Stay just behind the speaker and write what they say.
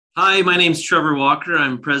Hi, my name's Trevor Walker.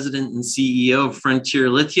 I'm president and CEO of Frontier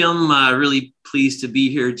Lithium. Really pleased to be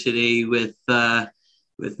here today with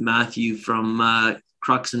Matthew from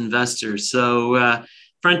Crux Investors.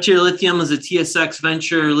 Frontier Lithium is a TSX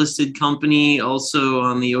Venture listed company, also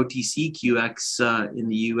on the OTCQX in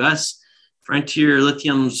the US. Frontier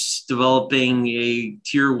Lithium's developing a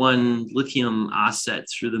tier one lithium asset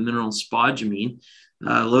through the mineral spodumene,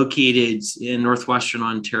 located in northwestern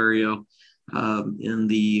Ontario, in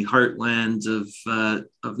the heartland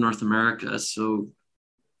of North America. So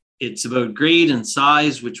it's about grade and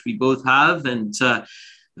size, which we both have, and a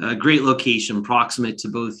great location, proximate to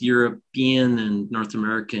both European and North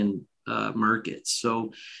American markets.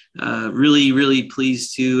 So really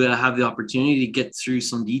pleased to have the opportunity to get through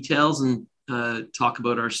some details and talk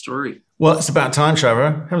about our story. Well, it's about time,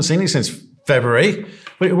 Trevor. Haven't seen you since February.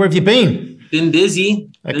 Where have you been? Been busy.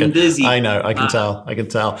 I know. I can tell.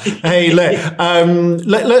 Hey,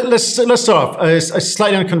 let's start off a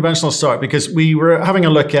slightly unconventional start, because we were having a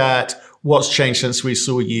look at what's changed since we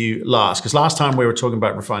saw you last. Because last time we were talking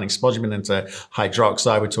about refining spodumene into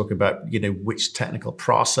hydroxide, we're talking about which technical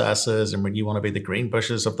processes and when you want to be the green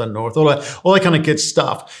bushes of the north, all that kind of good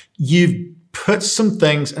stuff. You've put some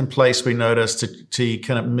things in place, we noticed, to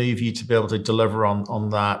kind of move you to be able to deliver on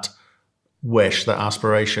that wish, that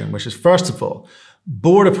aspiration, which is, first of all,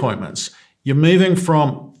 board appointments. You're moving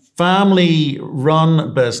from family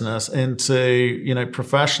run business into,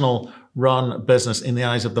 professional run business in the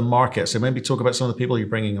eyes of the market. So maybe talk about some of the people you're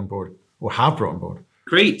bringing on board or have brought on board.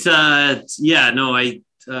 Great. I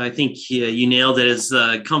think you nailed it. As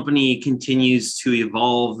the company continues to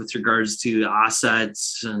evolve with regards to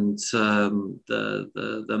assets and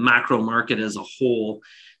the macro market as a whole,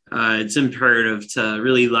 it's imperative to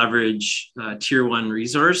really leverage tier one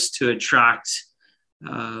resource to attract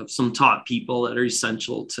some top people that are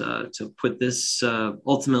essential to put this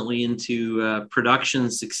ultimately into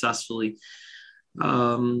production successfully.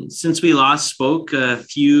 Since we last spoke, a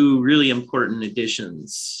few really important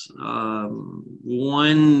additions.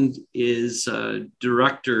 One is a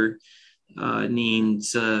director named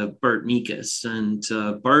Bart Meekus, and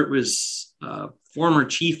Bart was former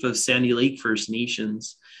chief of Sandy Lake First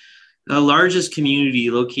Nations, the largest community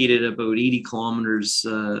located about 80 kilometers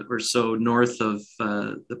or so north of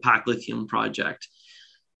the PAC Lithium project.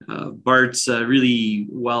 Bart's a really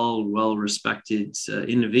well-respected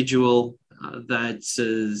individual that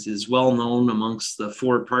is well known amongst the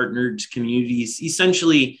four partnered communities.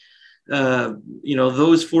 Essentially,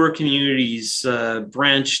 those four communities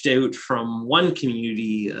branched out from one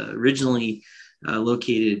community originally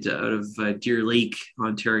located out of Deer Lake,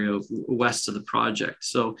 Ontario, west of the project.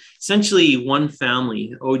 So essentially one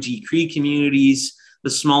family, OG Cree communities, the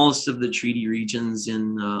smallest of the treaty regions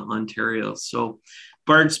in Ontario. So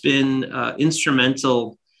Bart's been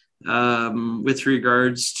instrumental with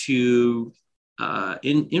regards to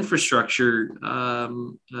infrastructure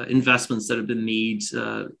investments that have been made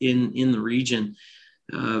in the region.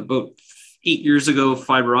 About 8 years ago,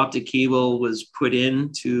 fiber optic cable was put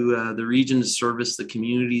into the region to service the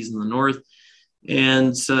communities in the north,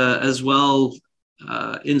 and as well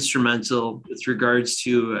instrumental with regards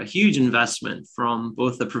to a huge investment from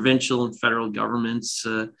both the provincial and federal governments,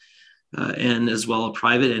 and as well a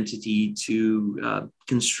private entity to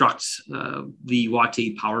construct the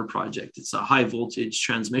Watay Power Project. It's a high voltage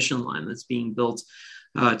transmission line that's being built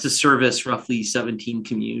to service roughly 17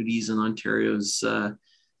 communities in Ontario's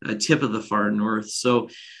tip of the far north. So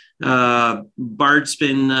Bart's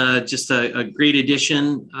been just a great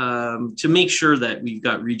addition to make sure that we've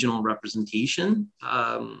got regional representation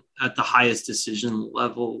at the highest decision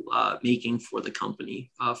level making for the company,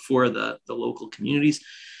 for the local communities.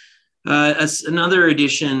 As another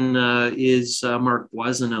addition is Mark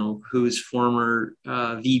Boisonneau, who is former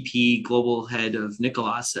VP Global Head of Nickel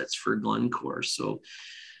Assets for Glencore. So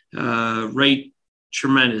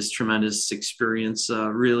tremendous experience,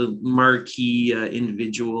 really marquee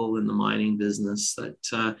individual in the mining business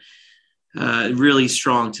that really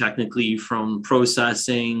strong technically from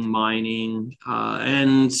processing, mining,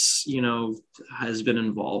 and, has been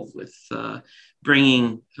involved with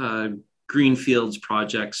bringing greenfields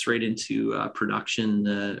projects right into production,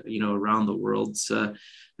 around the world.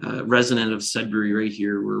 Resident of Sudbury right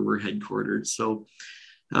here where we're headquartered. So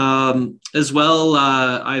as well,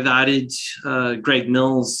 I've added Greg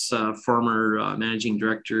Mills, former managing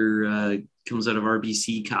director, comes out of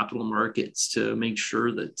RBC Capital Markets, to make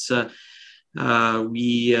sure that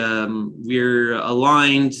we're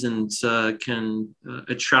aligned and can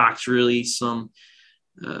attract really some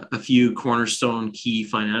a few cornerstone key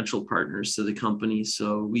financial partners to the company.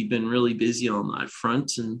 So we've been really busy on that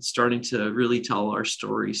front and starting to really tell our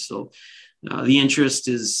story. So the interest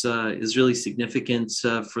is really significant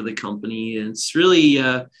for the company. And it's really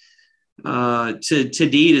to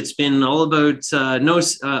date, it's been all about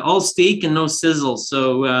all steak and no sizzle.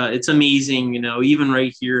 So it's amazing, even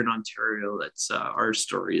right here in Ontario, that's our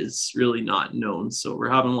story is really not known. So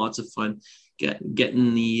we're having lots of fun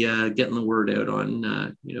getting the word out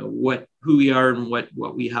on who we are and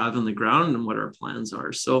what we have on the ground and what our plans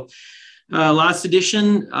are. So last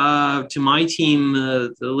addition to my team,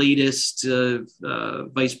 the latest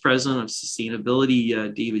vice president of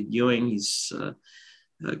sustainability, David Ewing. He's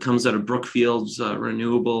comes out of Brookfield's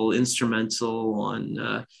renewable, instrumental and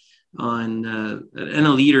a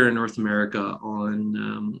leader in North America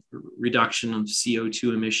on reduction of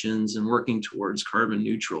CO2 emissions and working towards carbon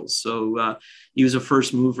neutral. So he was a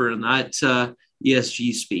first mover in that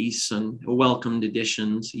ESG space and a welcomed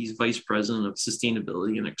addition. He's vice president of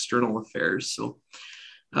sustainability and external affairs. So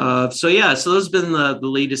those have been the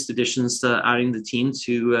latest additions to adding the team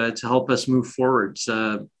to help us move forward.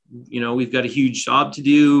 We've got a huge job to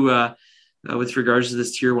do with regards to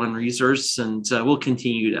this tier 1 resource, and we'll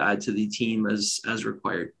continue to add to the team as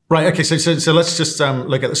required. Right. Okay. So let's just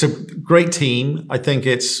look at this. So great team. I think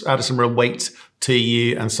it's added some real weight to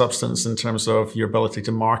you and substance in terms of your ability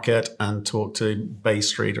to market and talk to Bay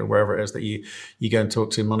Street or wherever it is that you go and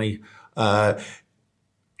talk to money.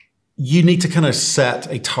 You need to kind of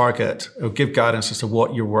set a target or give guidance as to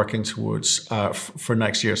what you're working towards for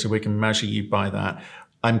next year, so we can measure you by that.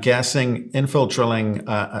 I'm guessing infill drilling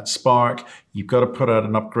at Spark. You've got to put out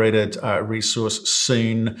an upgraded resource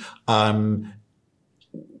soon.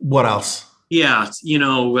 What else? Yeah,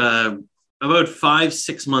 about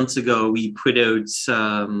 5-6 months ago, we put out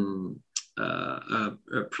a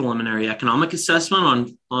preliminary economic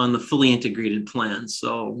assessment on the fully integrated plan.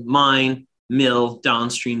 So mine, mill,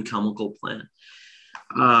 downstream chemical plant.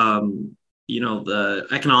 The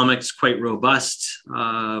economics quite robust.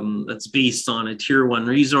 That's based on a tier 1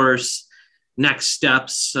 resource, next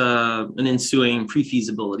steps, an ensuing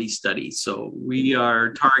pre-feasibility study. So we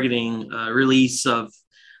are targeting a release of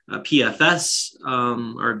PFS.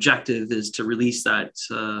 Our objective is to release that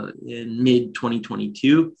in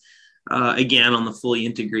mid-2022, again on the fully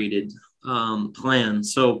integrated plan.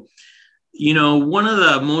 So, one of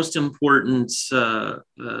the most important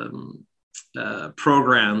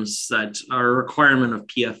programs that are a requirement of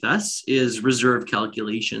PFS is reserve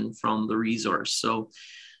calculation from the resource. So,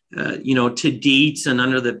 to date and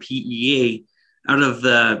under the PEA, out of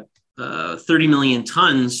the 30 million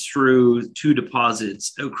tons through 2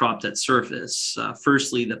 deposits outcropped at surface,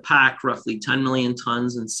 firstly, the PAC, roughly 10 million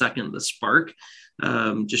tons, and second, the Spark,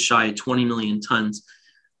 just shy of 20 million tons.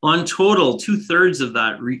 On total, 2/3 of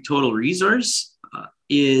that total resource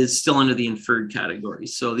is still under the inferred category.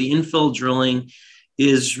 So the infill drilling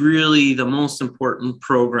is really the most important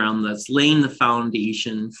program that's laying the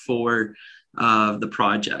foundation for the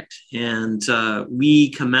project. And we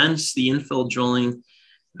commenced the infill drilling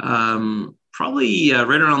probably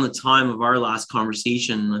right around the time of our last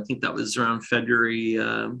conversation. I think that was around February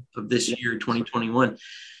of this year, 2021.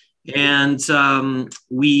 And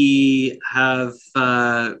we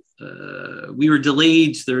were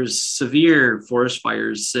delayed. There's severe forest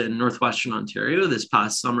fires in northwestern Ontario this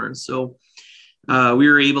past summer. So we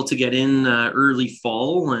were able to get in early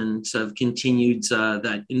fall and have continued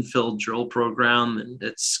that infill drill program. And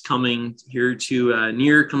it's coming here to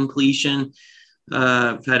near completion.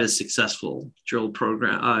 I've had a successful drill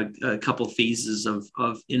program, a couple phases of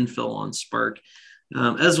infill on Spark.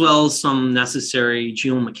 As well as some necessary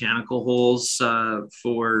geomechanical holes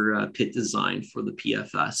for pit design for the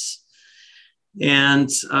PFS. And,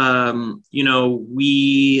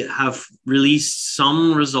 we have released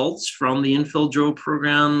some results from the infill drill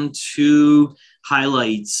program, 2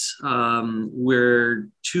 highlights where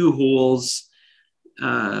 2 holes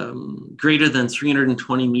greater than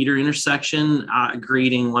 320 meter intersection,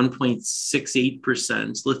 grading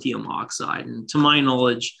 1.68% lithium oxide. And to my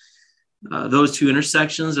knowledge, those 2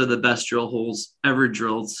 intersections are the best drill holes ever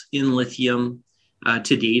drilled in lithium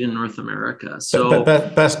to date in North America. So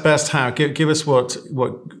best how? Give us what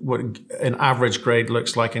an average grade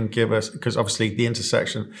looks like, and give us, because obviously the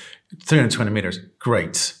intersection, 320 meters,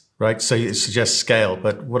 great, right? So it suggests scale,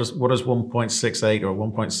 but what does 1.68 or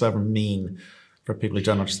 1.7 mean for people who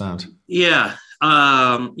don't understand? Yeah,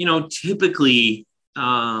 typically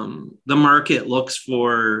the market looks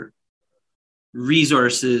for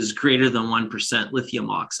resources greater than 1% lithium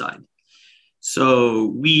oxide. So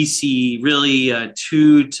we see really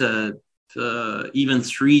 2 to even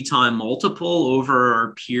 3-time multiple over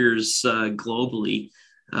our peers globally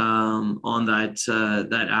on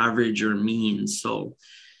that average or mean. So,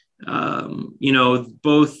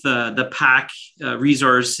 both the PAC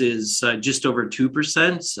resource is just over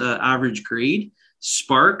 2% average grade.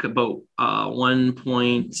 Spark about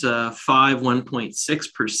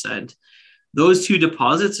 1.6%. Those two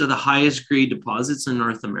deposits are the highest grade deposits in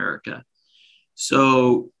North America.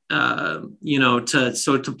 So, to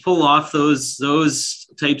pull off those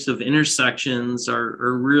types of intersections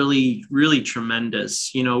are really, really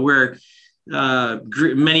tremendous. Where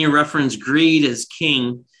many reference grade as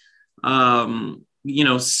king,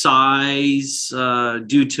 size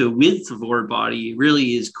due to width of ore body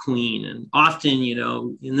really is queen. And often,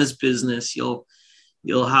 in this business, you'll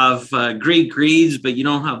have great grades, but you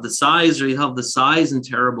don't have the size, or you have the size and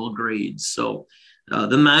terrible grades. So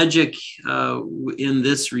the magic in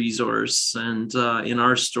this resource and in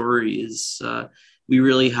our story is we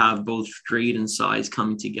really have both grade and size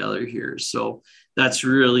coming together here. So that's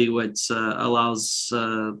really what allows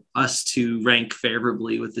us to rank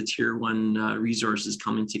favorably with the tier 1 resources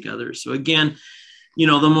coming together. So again,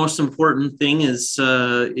 the most important thing is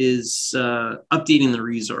updating the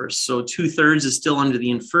resource. So 2/3 is still under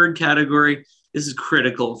the inferred category. This is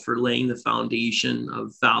critical for laying the foundation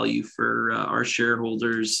of value for our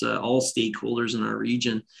shareholders, all stakeholders in our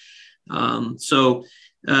region. So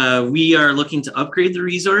we are looking to upgrade the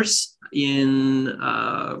resource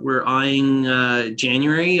we're eyeing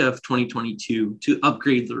January of 2022 to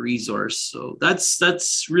upgrade the resource. So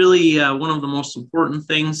that's really one of the most important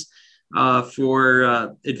things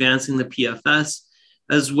for advancing the PFS,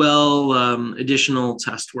 as well additional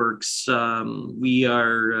test works. We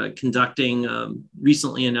are conducting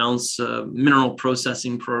recently announced mineral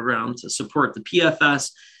processing program to support the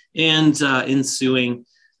PFS and ensuing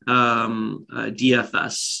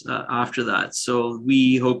DFS after that. So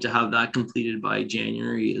we hope to have that completed by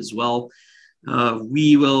January as well.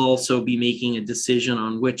 We will also be making a decision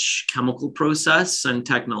on which chemical process and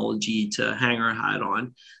technology to hang our hat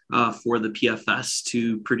on for the PFS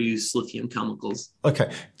to produce lithium chemicals.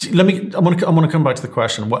 Okay, I want to come back to the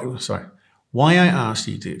question. Why I asked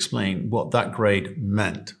you to explain what that grade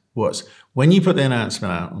meant was when you put the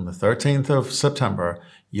announcement out on the 13th of September,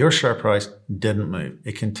 your share price didn't move.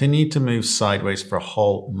 It continued to move sideways for a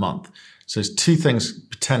whole month. So there's two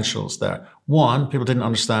potentials there. One, people didn't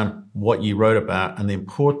understand what you wrote about and the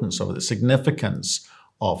importance of it, the significance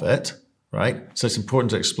of it, right? So it's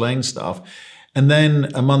important to explain stuff. And then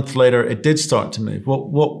a month later, it did start to move.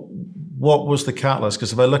 What was the catalyst?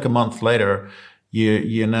 Because if I look a month later,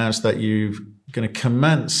 you announced that you're going to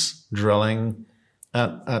commence drilling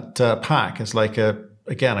at PAC. It's like that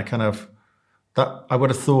I would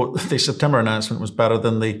have thought the September announcement was better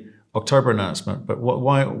than the October announcement. But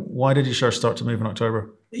why did your share start to move in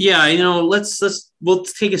October? Yeah, we'll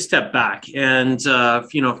take a step back and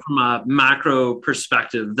from a macro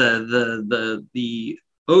perspective, the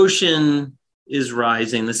ocean is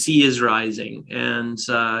rising, the sea is rising, and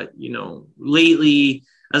lately,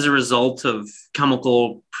 as a result of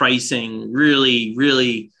chemical pricing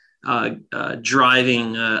really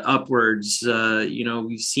driving upwards,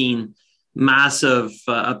 we've seen massive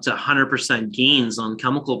up to 100% gains on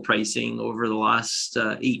chemical pricing over the last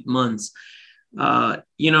 8 months.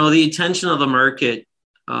 The attention of the market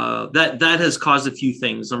that has caused a few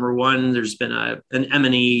things. Number one, there's been an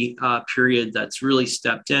M&A period that's really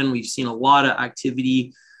stepped in. We've seen a lot of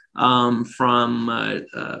activity from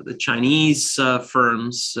the Chinese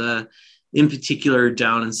firms, in particular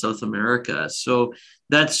down in South America. So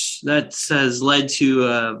that has led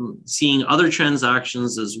to seeing other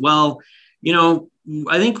transactions as well.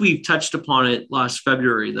 I think we've touched upon it last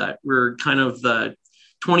February that we're kind of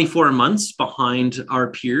 24 months behind our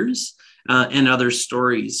peers and other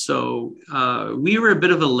stories. So we were a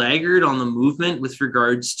bit of a laggard on the movement with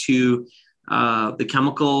regards to the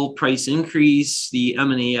chemical price increase, the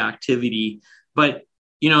M&A activity. But,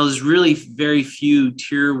 there's really very few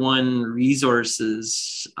tier 1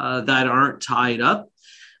 resources that aren't tied up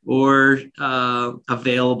or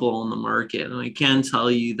available on the market. And I can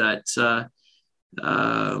tell you that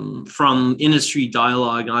from industry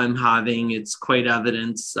dialogue I'm having, it's quite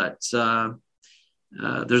evident that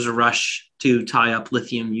there's a rush to tie up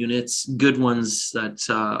lithium units, good ones that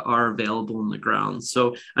are available in the ground.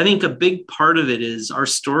 So I think a big part of it is our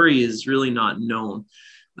story is really not known.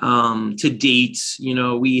 To date,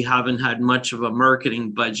 we haven't had much of a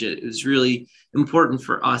marketing budget. It was really important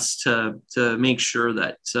for us to make sure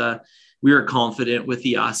that we were confident with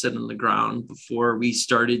the asset on the ground before we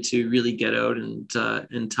started to really get out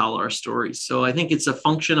and tell our story. So I think it's a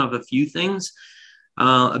function of a few things.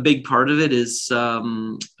 A big part of it is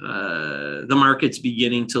the market's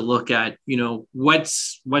beginning to look at,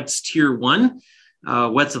 what's tier one,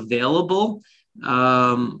 what's available.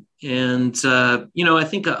 I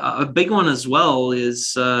think a big one as well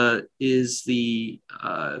is the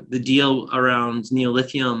deal around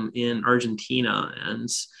Neolithium in Argentina, and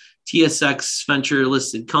TSX Venture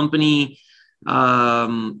listed company.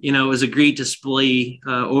 It was a great display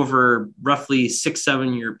over roughly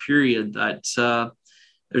 6-7 year period that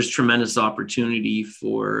there's tremendous opportunity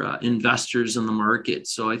for investors in the market.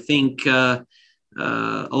 So I think a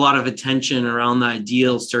lot of attention around that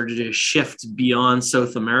deal started to shift beyond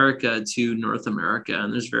South America to North America,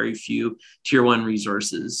 and there's very few tier one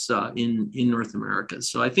resources in North America.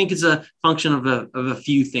 So I think it's a function of a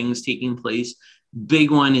few things taking place.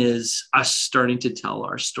 Big one is us starting to tell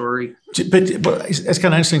our story. But it's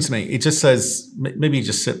kind of interesting to me. It just says maybe you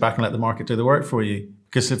just sit back and let the market do the work for you.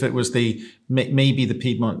 Because if it was maybe the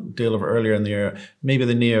Piedmont deal of earlier in the year, maybe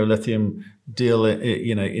the Neolithium deal,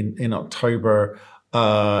 in October,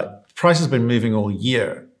 price has been moving all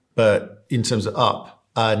year, but in terms of up.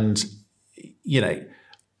 And,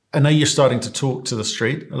 I know you're starting to talk to the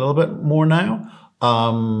street a little bit more now.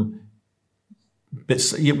 But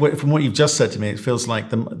from what you've just said to me, it feels like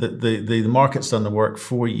the market's done the work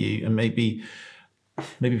for you, and maybe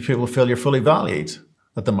people feel you're fully valued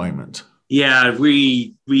at the moment. Yeah,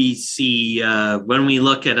 we see when we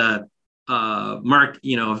look at a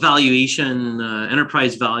valuation,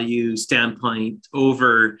 enterprise value standpoint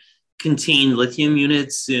over contained lithium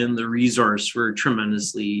units in the resource, we're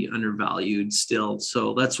tremendously undervalued still.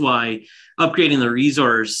 So that's why upgrading the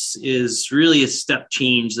resource is really a step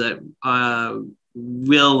change that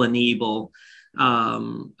will enable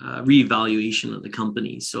reevaluation of the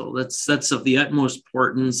company. So that's of the utmost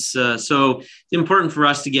importance. So it's important for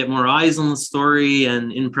us to get more eyes on the story,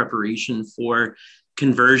 and in preparation for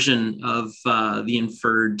conversion of the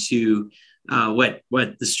inferred to what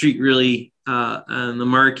the street really and the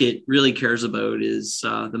market really cares about is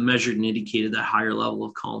the measured and indicated, that higher level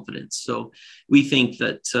of confidence. So we think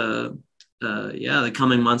that the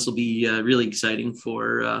coming months will be really exciting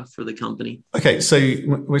for the company. Okay, so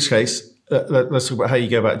in which case, let's talk about how you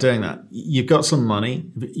go about doing that. You've got some money.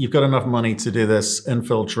 You've got enough money to do this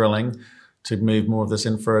infill drilling, to move more of this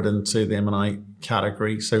inferred into the M&I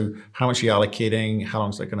category. So how much are you allocating? How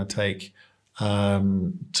long is that going to take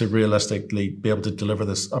to realistically be able to deliver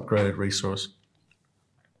this upgraded resource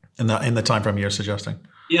in the time frame you're suggesting?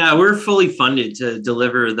 Yeah, we're fully funded to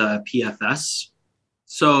deliver the PFS.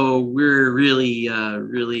 So we're really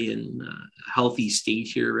in a healthy state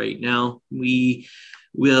here right now. We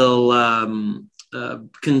will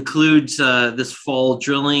conclude this fall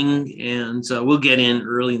drilling, and we'll get in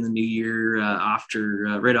early in the new year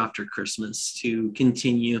right after Christmas to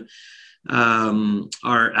continue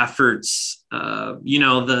our efforts.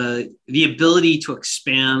 The ability to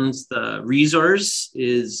expand the resource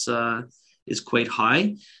is quite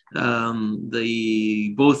high.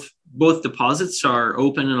 Both deposits are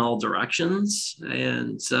open in all directions,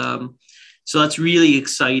 and so that's really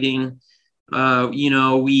exciting.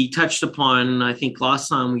 We touched upon, I think last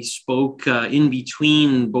time we spoke, in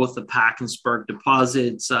between both the PAC and Spark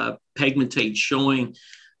deposits, pegmatite showing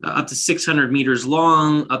up to 600 meters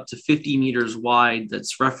long, up to 50 meters wide.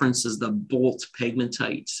 That's references the Bolt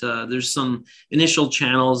pegmatite. There's some initial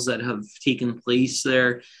channels that have taken place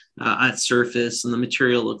there at surface, and the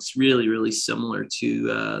material looks really, really similar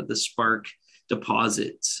to the Spark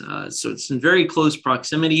deposit. So it's in very close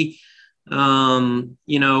proximity. When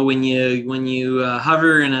you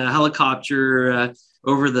hover in a helicopter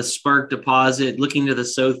over the Spark deposit, looking to the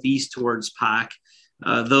southeast towards PAC,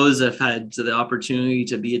 those that have had the opportunity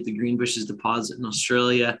to be at the Greenbushes deposit in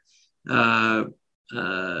Australia, I'm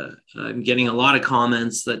getting a lot of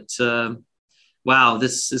comments that, wow,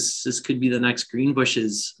 this could be the next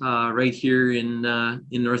Greenbushes right here in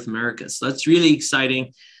North America. So that's really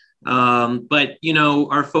exciting. But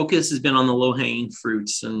our focus has been on the low-hanging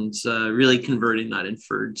fruits and really converting that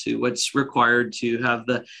inferred to what's required to have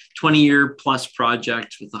the 20-year plus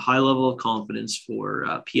project with a high level of confidence for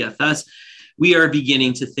PFS. We are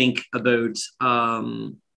beginning to think about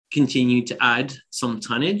continue to add some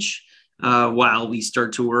tonnage while we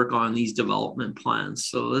start to work on these development plans.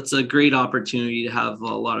 So that's a great opportunity to have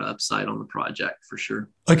a lot of upside on the project for sure.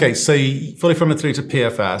 Okay, so you fully funded through to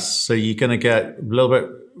PFS. So you're going to get a little bit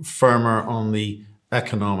firmer on the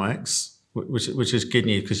economics, which is good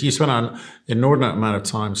news, because you spent an inordinate amount of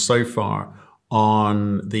time so far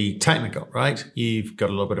on the technical, right? You've got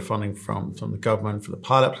a little bit of funding from the government for the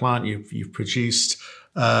pilot plant. You've produced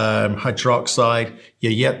hydroxide.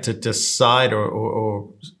 You're yet to decide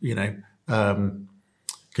or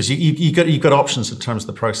Because you've got options in terms of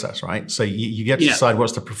the process, right? So you get to decide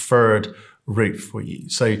what's the preferred route for you.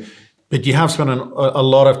 So, but you have spent a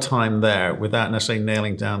lot of time there without necessarily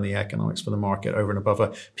nailing down the economics for the market over and above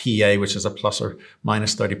a PEA, which is a plus or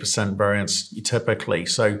minus 30% variance typically.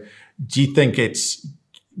 So, do you think you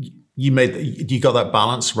got that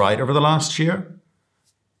balance right over the last year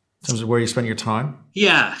in terms of where you spent your time?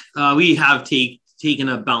 Yeah, we have taken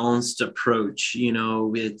a balanced approach.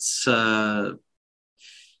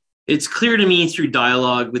 It's clear to me through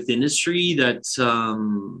dialogue with industry that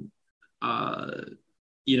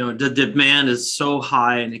the demand is so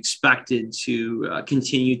high and expected to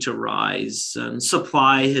continue to rise, and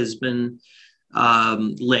supply has been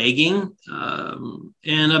lagging,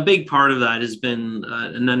 and a big part of that has been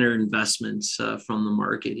an underinvestment from the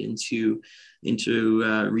market into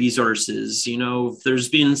resources. There's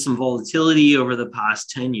been some volatility over the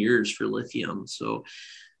past 10 years for lithium, so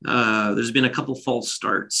there's been a couple false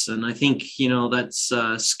starts, and I think that's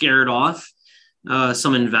scared off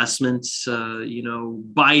some investments.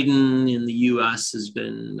 Biden in the U.S. has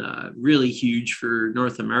been really huge for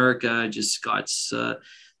North America. Just got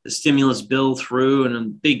the stimulus bill through, and a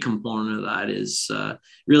big component of that is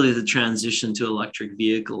really the transition to electric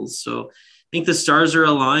vehicles. So I think the stars are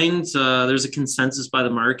aligned. There's a consensus by the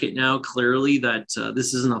market now, clearly, that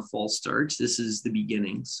this isn't a false start. This is the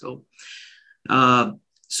beginning.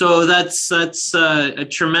 So that's a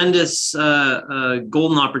tremendous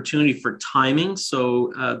golden opportunity for timing.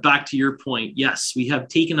 So back to your point, yes, we have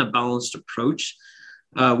taken a balanced approach.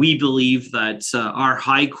 We believe that our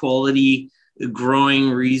high quality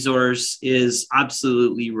growing resource is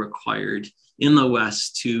absolutely required in the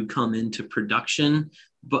West to come into production,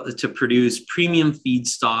 but to produce premium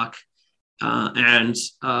feedstock and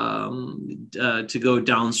to go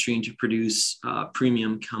downstream to produce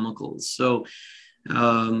premium chemicals. So we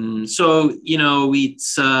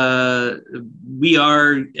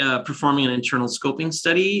are performing an internal scoping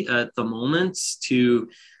study at the moment to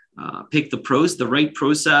pick the right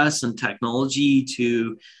process and technology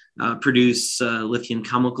to produce lithium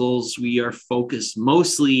chemicals. We are focused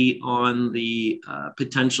mostly on the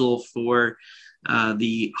potential for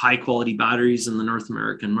the high quality batteries in the North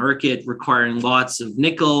American market, requiring lots of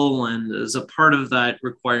nickel, and as a part of that,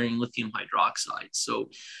 requiring lithium hydroxide.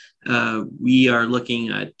 So we are looking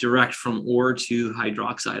at direct from ore to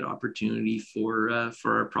hydroxide opportunity for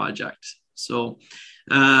our project. So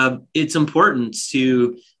it's important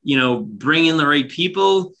to bring in the right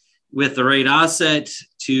people with the right asset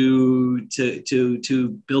to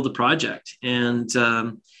build a project. And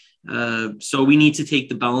so we need to take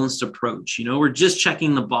the balanced approach. We're just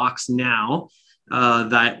checking the box now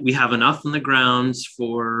that we have enough in the ground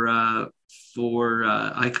for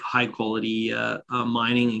high quality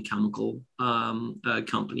mining and chemical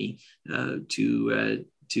company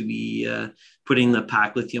to be putting the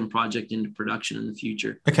PAC Lithium project into production in the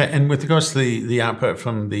future. Okay, and with regards to the output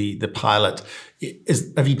from the pilot,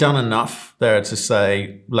 have you done enough there to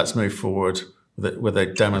say, let's move forward with a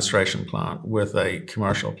demonstration plant, with a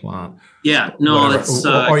commercial plant? Yeah, no, that's...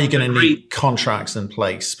 or are you going to need contracts in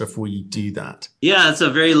place before you do that? Yeah, it's a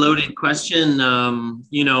very loaded question.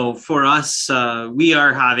 For us, we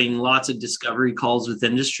are having lots of discovery calls with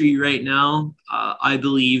industry right now. I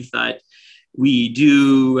believe that we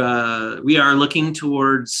are looking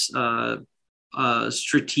towards a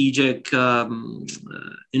strategic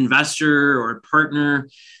investor or partner,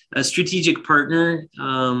 a strategic partner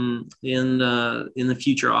in the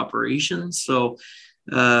future operations. So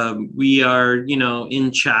we are,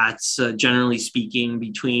 in chats, generally speaking,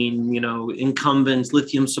 between, incumbent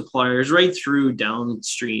lithium suppliers right through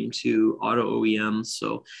downstream to auto OEMs.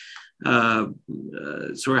 So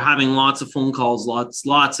we're having lots of phone calls,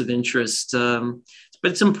 lots of interest.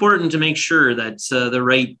 But it's important to make sure that the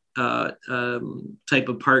right type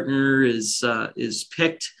of partner is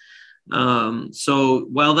picked. So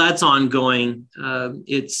while that's ongoing,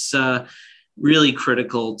 it's really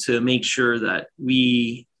critical to make sure that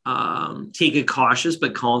we take a cautious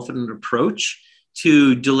but confident approach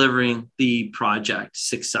to delivering the project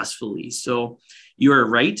successfully. So you are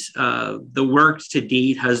right. The work to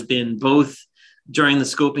date has been both during the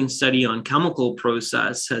scoping study on chemical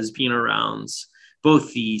process has been around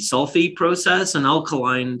both the sulfate process and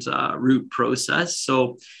alkaline route process.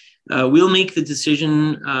 So we'll make the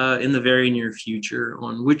decision in the very near future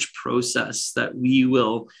on which process that we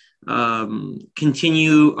will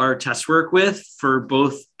continue our test work with for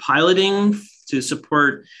both piloting to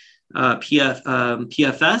support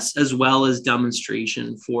PFS as well as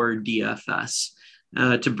demonstration for DFS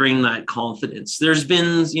to bring that confidence. There's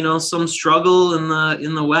been some struggle in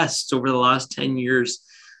the West over the last 10 years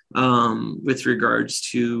with regards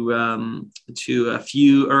to a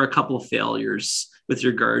few or a couple of failures with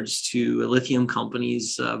regards to lithium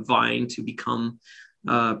companies vying to become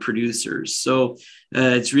producers. So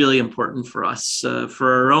it's really important for us,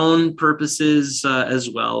 for our own purposes, as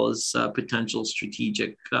well as potential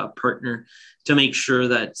strategic partner, to make sure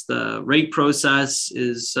that the right process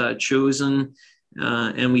is chosen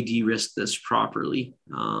and we de-risk this properly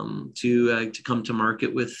to come to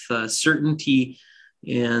market with certainty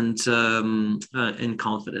and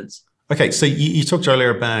confidence. Okay, so you talked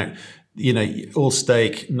earlier about all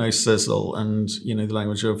stake, no sizzle, and the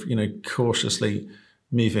language of cautiously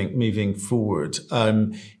moving forward.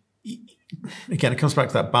 Again, it comes back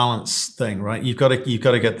to that balance thing, right? You've got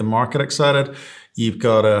to get the market excited. You've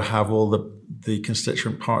got to have all the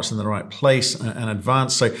constituent parts in the right place and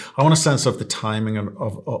advance. So I want a sense of the timing of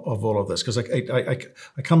all of this, because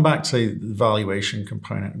I come back to the valuation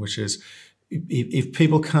component, which is if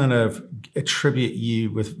people kind of attribute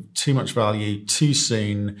you with too much value too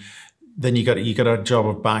soon, then you got a job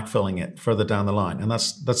of backfilling it further down the line, and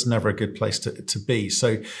that's never a good place to be.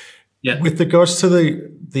 So, with regards to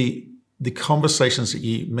the conversations that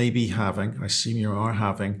you may be having, I assume you are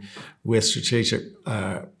having with strategic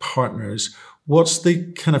partners, what's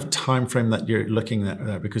the kind of time frame that you're looking at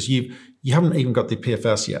there? Because you haven't even got the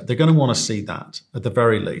PFS yet. They're going to want to see that at the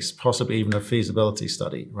very least, possibly even a feasibility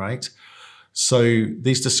study, right? So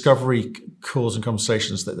these discovery calls and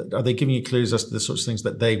conversations, are they giving you clues as to the sorts of things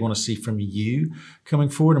that they want to see from you coming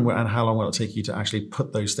forward, and how long will it take you to actually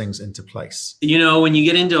put those things into place? When you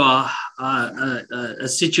get into a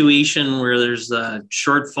situation where there's a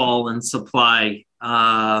shortfall in supply,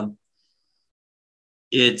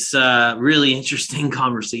 it's really interesting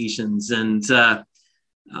conversations. And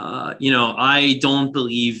I don't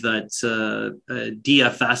believe that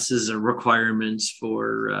DFS is a requirement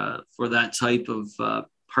for that type of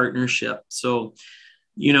partnership. So,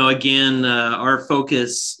 again, our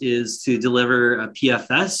focus is to deliver a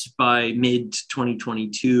PFS by mid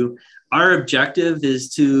 2022. Our objective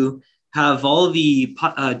is to have all the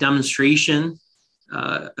demonstration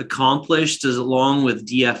accomplished along with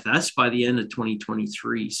DFS by the end of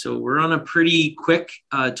 2023. So we're on a pretty quick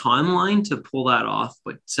timeline to pull that off,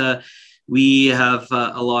 but we have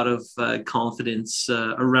a lot of confidence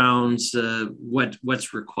around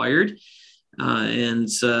what's required. And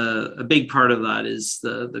a big part of that is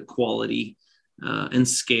the quality and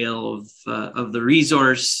scale of the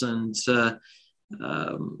resource. And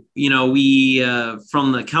we,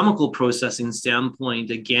 from the chemical processing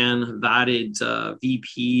standpoint, again, have added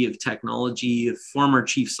VP of technology, a former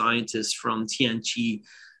chief scientist from Tianqi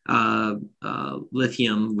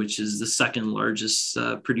Lithium, which is the second largest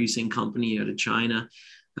producing company out of China,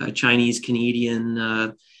 Chinese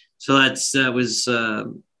Canadian. So that was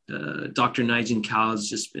Dr. Nijin Kao has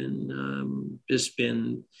just been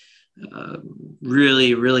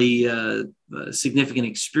really significant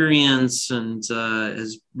experience and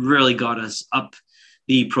has really got us up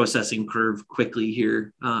the processing curve quickly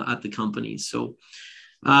here at the company. So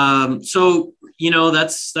that's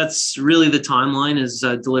really the timeline, is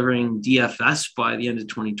delivering DFS by the end of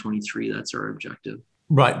 2023. That's our objective.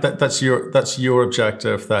 Right. That's your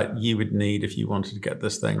objective that you would need if you wanted to get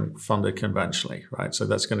this thing funded conventionally, right? So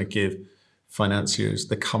that's going to give financiers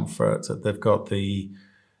the comfort that they've got the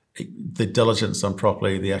diligence done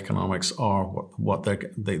properly, the economics are what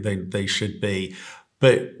they should be.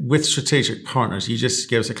 But with strategic partners, you just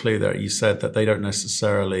gave us a clue there. You said that they don't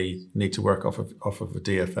necessarily need to work off of a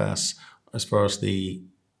DFS as far as the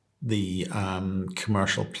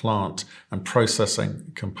commercial plant and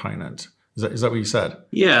processing component. Is that what you said?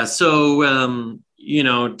 Yeah. So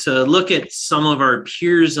to look at some of our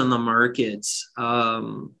peers in the market,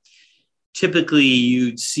 typically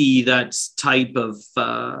you'd see that type of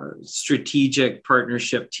strategic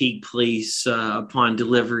partnership take place upon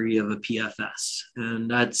delivery of a PFS. And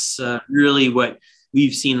that's really what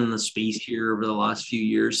we've seen in the space here over the last few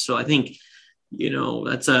years. So I think,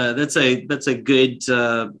 that's a good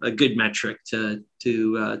metric to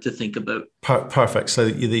think about. Perfect. So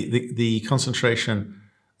the concentration,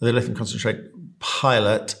 the lithium concentrate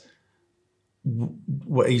pilot,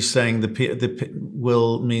 what are you saying? The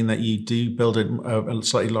will mean that you do build a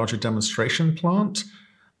slightly larger demonstration plant,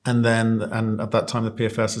 and at that time the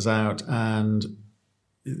PFS is out, and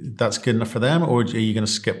that's good enough for them, or are you going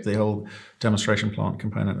to skip the whole demonstration plant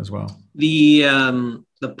component as well? The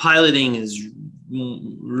piloting is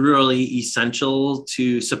really essential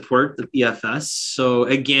to support the PFS. So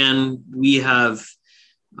again, we have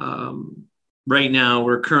right now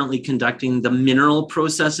we're currently conducting the mineral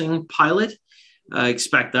processing pilot. I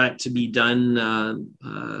expect that to be done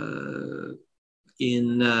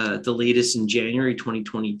in the latest in January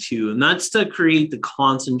 2022, and that's to create the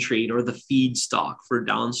concentrate or the feedstock for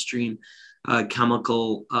downstream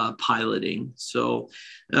chemical piloting. So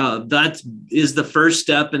that is the first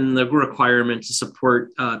step in the requirement to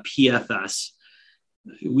support PFS.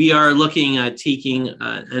 We are looking at taking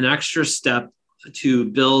an extra step to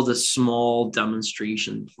build a small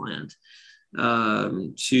demonstration plant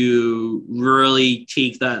to really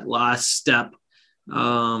take that last step,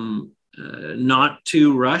 not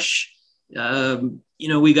to rush.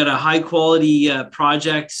 We got a high quality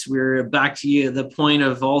project. We're back to the point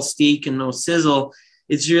of all steak and no sizzle.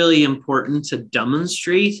 It's really important to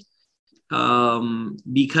demonstrate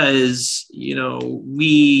because,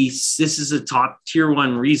 this is a top tier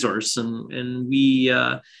 1 resource, and we,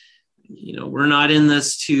 we're not in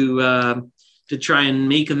this to try and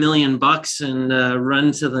make $1 million and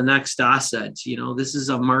run to the next asset. This is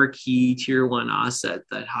a marquee tier 1 asset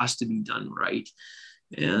that has to be done right.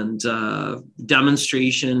 And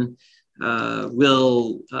demonstration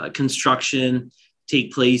construction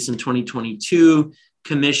take place in 2022,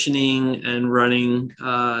 commissioning and running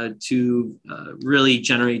to really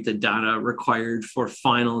generate the data required for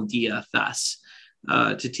final DFS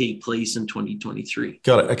to take place in 2023.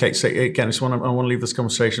 Got it. Okay. So again, I want to leave this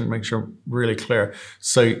conversation, make sure I'm really clear.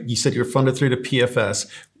 So you said you're funded through the PFS.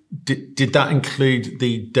 Did that include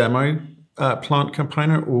the demo plant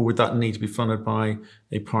component, or would that need to be funded by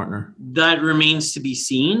a partner? That remains to be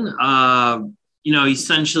seen.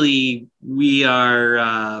 Essentially, we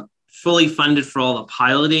are fully funded for all the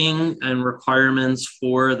piloting and requirements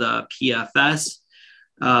for the PFS,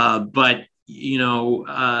 but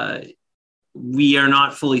we are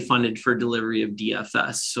not fully funded for delivery of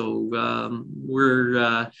DFS. So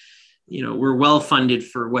we're well funded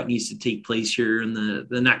for what needs to take place here in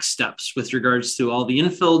the next steps with regards to all the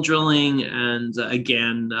infill drilling and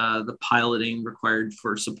the piloting required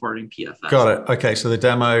for supporting PFS. Got it. Okay. So the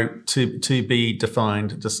demo to be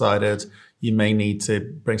decided, you may need to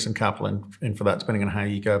bring some capital in for that, depending on how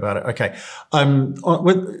you go about it. Okay.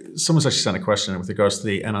 Someone's actually sent a question with regards to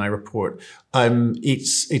the NI report.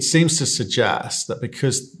 It seems to suggest that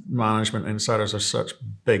because management insiders are such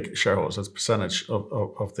big shareholders as a percentage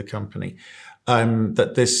of the company,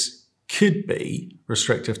 that this could be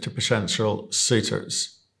restrictive to potential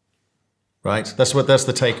suitors. Right? That's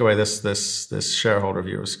the takeaway this shareholder of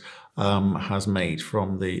yours has made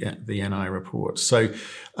from the NI report. So,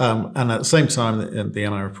 and at the same time, the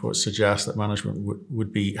NI report suggests that management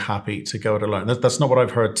would be happy to go it alone. That's not what I've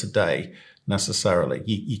heard today necessarily.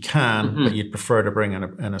 You can, but you'd prefer to bring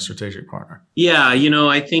in a strategic partner. Yeah,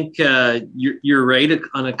 I think you're right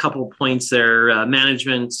on a couple of points there.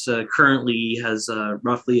 Management currently has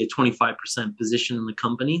roughly a 25% position in the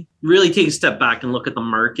company. Really take a step back and look at the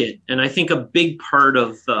market. And I think a big part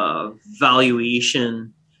of the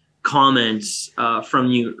valuation comments from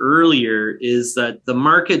you earlier is that the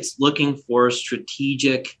market's looking for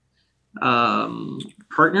strategic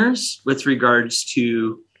partners with regards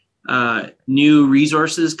to new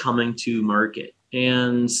resources coming to market.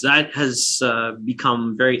 And that has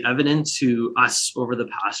become very evident to us over the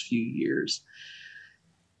past few years.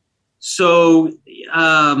 So,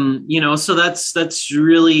 so that's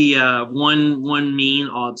really one main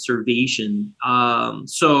observation. I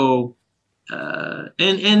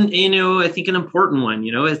think an important one,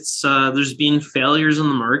 it's there's been failures in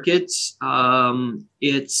the markets.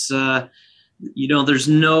 There's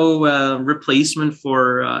no replacement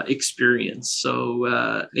for experience.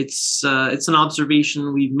 So it's an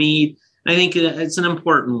observation we've made. I think it's an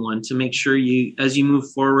important one to make sure as you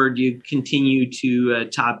move forward, you continue to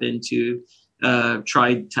tap into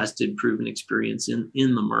tried, tested, proven experience in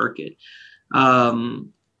the market.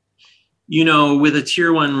 With a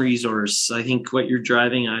tier 1 resource, I think what you're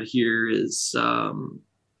driving at here is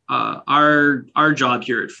our job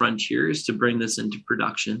here at Frontier is to bring this into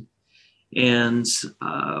production. And,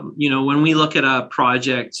 when we look at a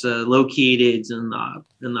project located in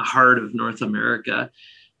the heart of North America,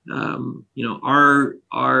 our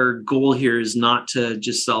goal here is not to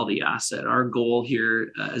just sell the asset. Our goal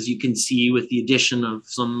here, as you can see with the addition of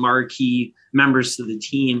some marquee members to the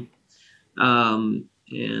team,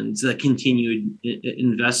 and the continued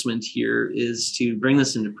investment here is to bring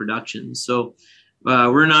this into production. So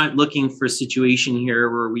we're not looking for a situation here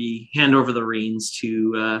where we hand over the reins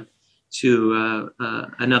to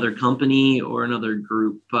another company or another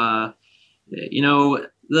group.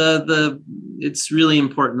 It's really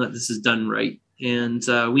important that this is done right, and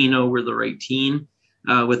we know we're the right team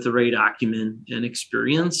with the right acumen and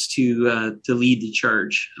experience to lead the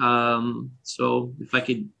charge. So if I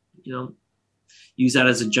could, use that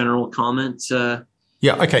as a general comment,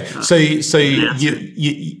 Yeah. Okay. So you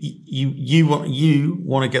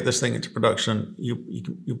want to get this thing into production. You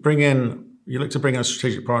look to bring in a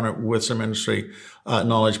strategic partner with some industry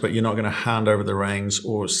knowledge, but you're not going to hand over the reins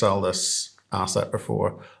or sell this asset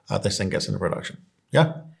before this thing gets into production.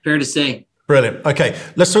 Yeah. Fair to say. Brilliant. Okay.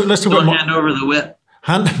 Let's talk Don't about hand over the whip.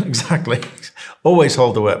 Exactly. Always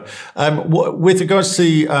hold the whip. With regards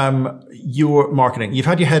to your marketing, you've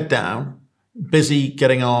had your head down, busy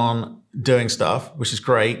getting on, doing stuff, which is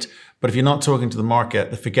great. But if you're not talking to the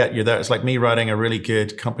market, they forget you're there. It's like me writing a really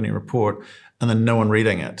good company report and then no one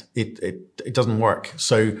reading it. It doesn't work.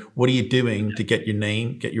 So what are you doing to get your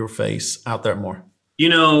name, get your face out there more?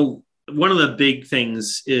 One of the big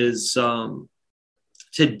things is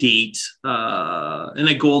to date, and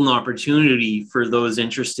a golden opportunity for those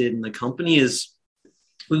interested in the company is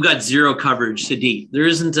we've got zero coverage to date. There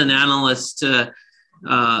isn't an analyst at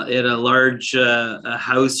a large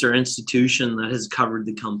house or institution that has covered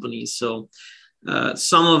the company. So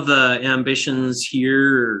some of the ambitions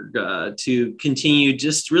here are to continue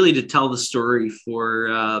just really to tell the story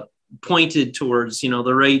for pointed towards,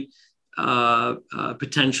 the right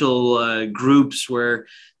potential groups where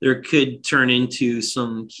there could turn into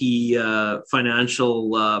some key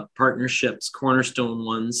financial partnerships, cornerstone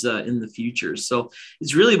ones in the future. So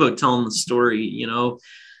it's really about telling the story, in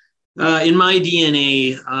my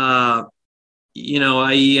DNA,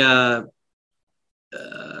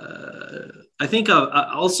 I think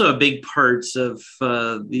also a big part of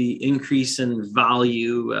the increase in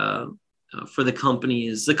value for the company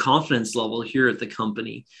is the confidence level here at the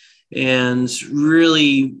company. And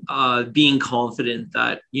really being confident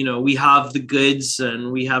that, we have the goods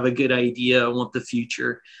and we have a good idea on what the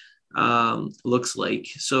future looks like.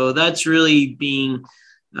 So that's really being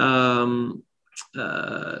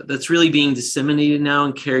disseminated now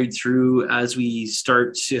and carried through as we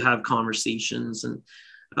start to have conversations. And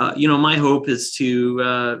my hope is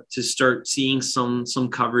to start seeing some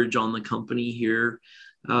coverage on the company here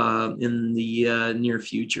in the near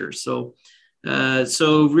future. So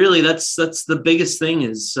really that's the biggest thing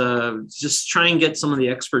is just try and get some of the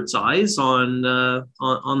experts' eyes on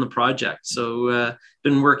the project. So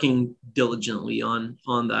been working diligently on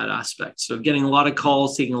that aspect. So getting a lot of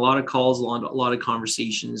calls, taking a lot of calls, a lot of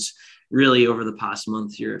conversations really over the past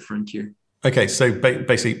month here at Frontier. Okay. So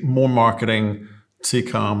basically more marketing to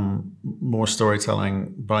come, more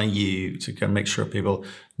storytelling by you to kind of make sure people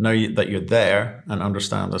know that you're there and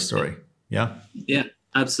understand the story. Yeah. Yeah,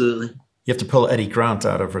 absolutely. You have to pull Eddie Grant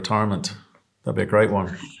out of retirement. That'd be a great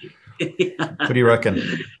one. Yeah. What do you reckon?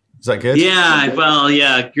 Is that good? Yeah, well,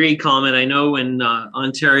 yeah, great comment. I know when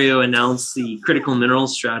Ontario announced the critical mineral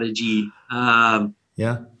strategy, I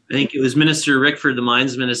think it was Minister Rickford, the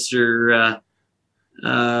mines minister,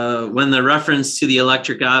 when the reference to the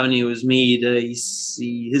Electric Avenue was made,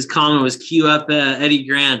 his comment was cue up Eddie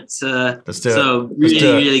Grant. Let's do so it.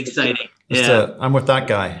 Really exciting. Let's do it. I'm with that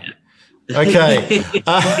guy. Yeah. Okay.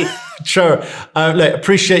 Sure. Look,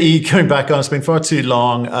 appreciate you coming back on. It's been far too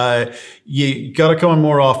long. You got to come on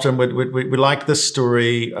more often. We like this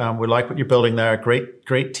story. We like what you're building there.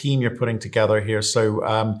 Great team you're putting together here.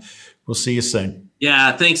 So we'll see you soon.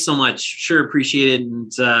 Yeah, thanks so much. Sure, appreciate it.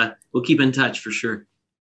 And we'll keep in touch for sure.